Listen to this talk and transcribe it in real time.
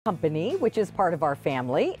Company, which is part of our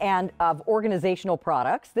family and of organizational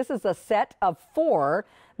products. This is a set of 4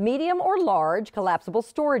 medium or large collapsible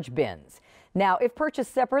storage bins. Now, if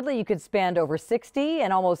purchased separately, you could spend over $60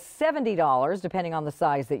 and almost $70, depending on the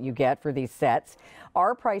size that you get for these sets.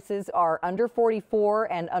 Our prices are under $44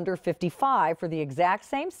 and under $55 for the exact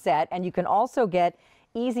same set, and you can also get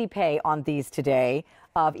easy pay on these today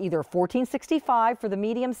of either $14.65 for the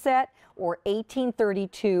medium set or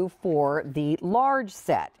 $18.32 for the large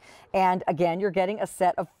set. And again, you're getting a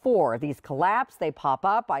set of 4. These collapse, they pop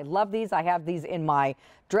up. I love these. I have these in my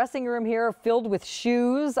dressing room here filled with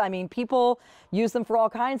shoes. I mean, people use them for all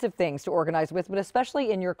kinds of things to organize with, but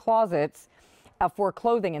especially in your closets for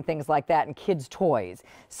clothing and things like that and kids' toys.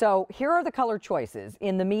 So here are the color choices.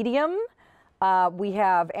 In the medium, we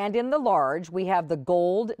have, and in the large, we have the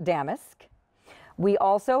gold damask. We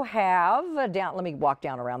also have, let me walk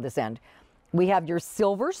down around this end. We have your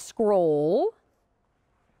silver scroll.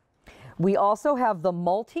 We also have the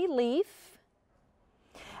multi-leaf.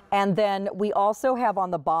 And then we also have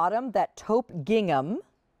on the bottom that taupe gingham.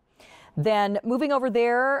 Then moving over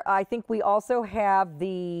there, I think we also have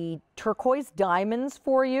the turquoise diamonds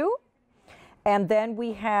for you. And then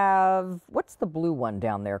we have, what's the blue one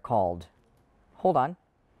down there called? Hold on.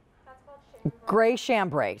 Gray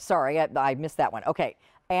chambray. Sorry, I missed that one. Okay.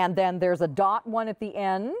 And then there's a dot one at the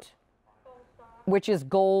end, which is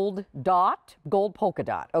gold dot, gold polka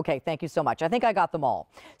dot. Okay, thank you so much. I think I got them all.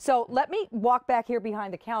 So let me walk back here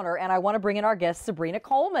behind the counter, and I want to bring in our guest, Sabrina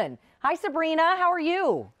Coleman. Hi, Sabrina. How are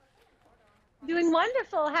you? Doing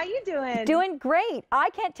wonderful. How you doing? Doing great. I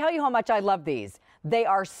can't tell you how much I love these. They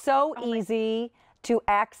are so easy to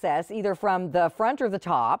access, either from the front or the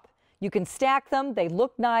top. You can stack them, they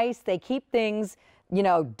look nice, they keep things, you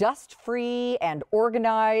know, dust-free and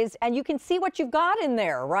organized, and you can see what you've got in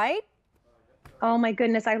there, right? Oh my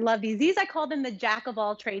goodness, I love these. These, I call them the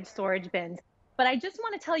jack-of-all-trades storage bins. But I just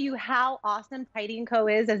want to tell you how awesome Tidy & Co.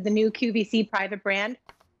 is as the new QVC private brand,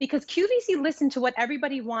 because QVC listened to what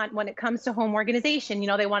everybody wants when it comes to home organization. You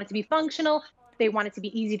know, they want it to be functional, they want it to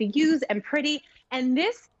be easy to use and pretty, and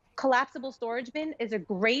this collapsible storage bin is a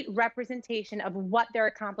great representation of what they're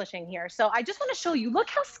accomplishing here. So I just want to show you, look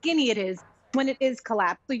how skinny it is when it is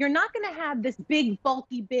collapsed. So you're not going to have this big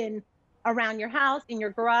bulky bin around your house, in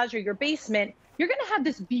your garage or your basement. You're going to have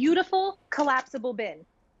this beautiful collapsible bin.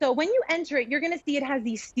 So when you enter it, you're going to see it has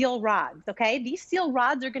these steel rods, okay? These steel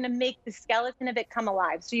rods are going to make the skeleton of it come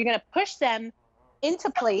alive. So you're going to push them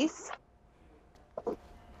into place.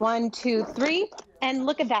 1, 2, 3, and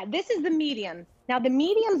look at that. This is the medium. Now, the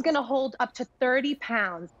medium is going to hold up to 30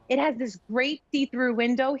 pounds. It has this great see-through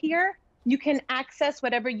window here. You can access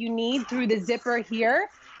whatever you need through the zipper here.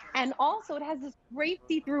 And also, it has this great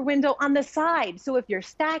see-through window on the side. So if you're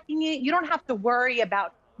stacking it, you don't have to worry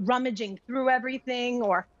about rummaging through everything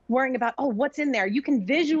or worrying about, oh, what's in there? You can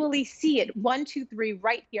visually see it, 1, 2, 3,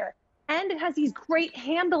 right here. And it has these great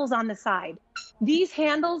handles on the side. These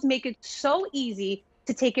handles make it so easy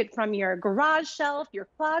to take it from your garage shelf, your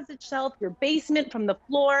closet shelf, your basement, from the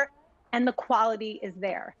floor, and the quality is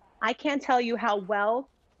there. I can't tell you how well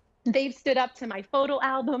they've stood up to my photo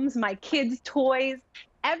albums, my kids' toys,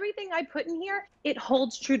 everything I put in here, it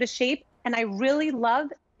holds true to shape, and I really love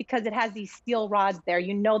because it has these steel rods there.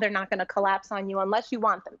 You know they're not going to collapse on you unless you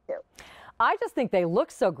want them to. I just think they look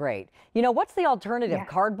so great. You know, what's the alternative? Yeah.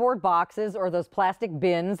 Cardboard boxes or those plastic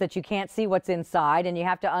bins that you can't see what's inside and you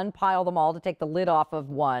have to unpile them all to take the lid off of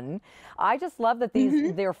one. I just love that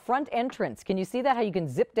these, their front entrance, can you see that? How you can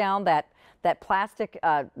zip down that plastic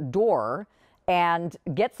door and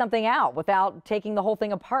get something out without taking the whole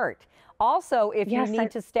thing apart. Also, if you need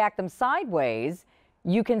to stack them sideways,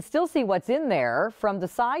 you can still see what's in there from the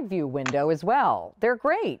side view window as well. They're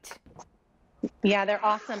great. Yeah, they're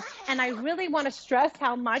awesome. And I really want to stress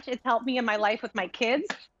how much it's helped me in my life with my kids,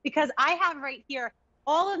 because I have right here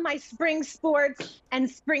all of my spring sports and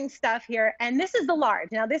spring stuff here. And this is the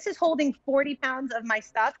large. Now, this is holding 40 pounds of my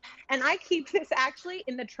stuff. And I keep this actually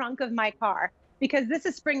in the trunk of my car because this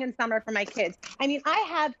is spring and summer for my kids. I mean, I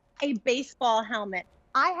have a baseball helmet.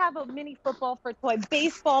 I have a mini football for toy,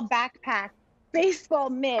 baseball backpack,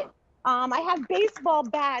 baseball mitt. I have baseball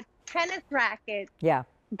bats, tennis rackets,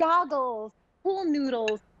 goggles, pool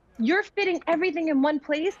noodles. You're fitting everything in one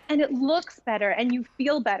place and it looks better and you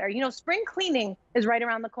feel better. You know, spring cleaning is right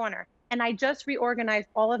around the corner. And I just reorganized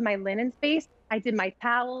all of my linen space. I did my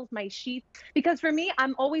towels, my sheets, because for me,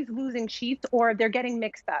 I'm always losing sheets or they're getting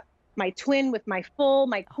mixed up. My twin with my full,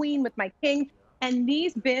 my queen with my king. And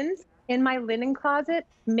these bins in my linen closet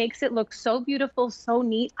makes it look so beautiful, so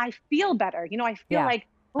neat. I feel better. You know, I feel like,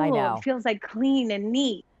 oh, it feels like clean and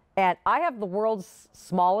neat. And I have the world's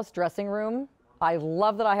smallest dressing room. I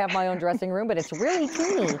love that I have my own dressing room, but it's really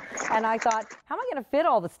teeny. And I thought, how am I going to fit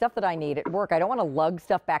all the stuff that I need at work? I don't want to lug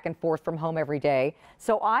stuff back and forth from home every day.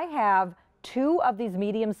 So I have 2 of these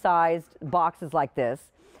medium-sized boxes like this,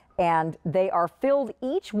 and they are filled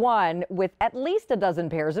each one with at least a dozen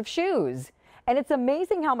pairs of shoes. And it's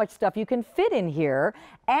amazing how much stuff you can fit in here,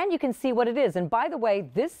 and you can see what it is. And by the way,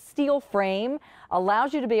 this steel frame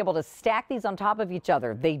allows you to be able to stack these on top of each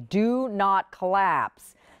other. They do not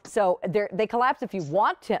collapse. So they collapse if you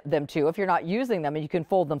want them to, if you're not using them, and you can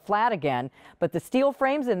fold them flat again. But the steel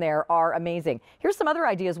frames in there are amazing. Here's some other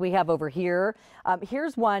ideas we have over here.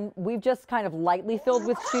 Here's one we've just kind of lightly filled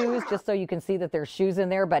with shoes, just so you can see that there's shoes in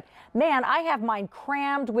there. But man, I have mine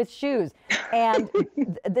crammed with shoes. And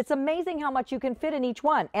it's amazing how much you can fit in each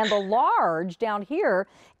one. And the large down here,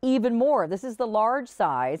 even more. This is the large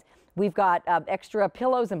size. We've got extra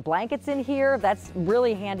pillows and blankets in here. That's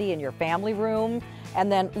really handy in your family room. And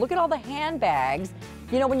then look at all the handbags.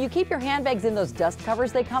 You know, when you keep your handbags in those dust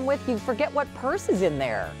covers they come with, you forget what purse is in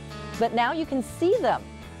there. But now you can see them,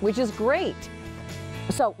 which is great.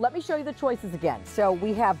 So let me show you the choices again. So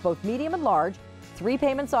we have both medium and large, 3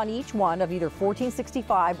 payments on each one of either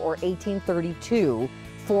 $14.65 or $18.32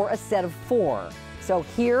 for a set of 4. So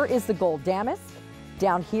here is the gold damask.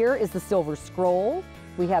 Down here is the silver scroll.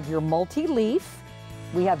 We have your multi-leaf,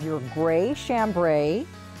 we have your gray chambray,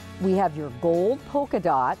 we have your gold polka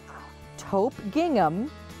dot, taupe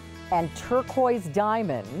gingham, and turquoise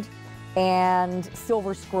diamond, and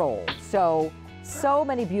silver scroll. So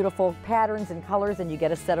many beautiful patterns and colors, and you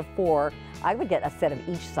get a set of 4. I would get a set of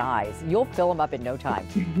each size. You'll fill them up in no time.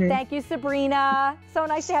 Thank you, Sabrina. So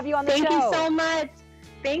nice to have you on the show. Thank you so much.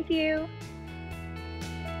 Thank you.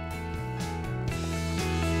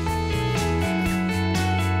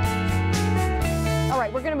 All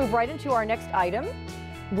right, we're going to move right into our next item,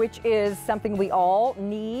 which is something we all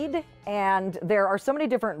need. And there are so many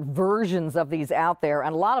different versions of these out there,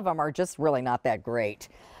 and a lot of them are just really not that great.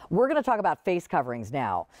 We're going to talk about face coverings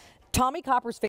now. Tommy Copper's face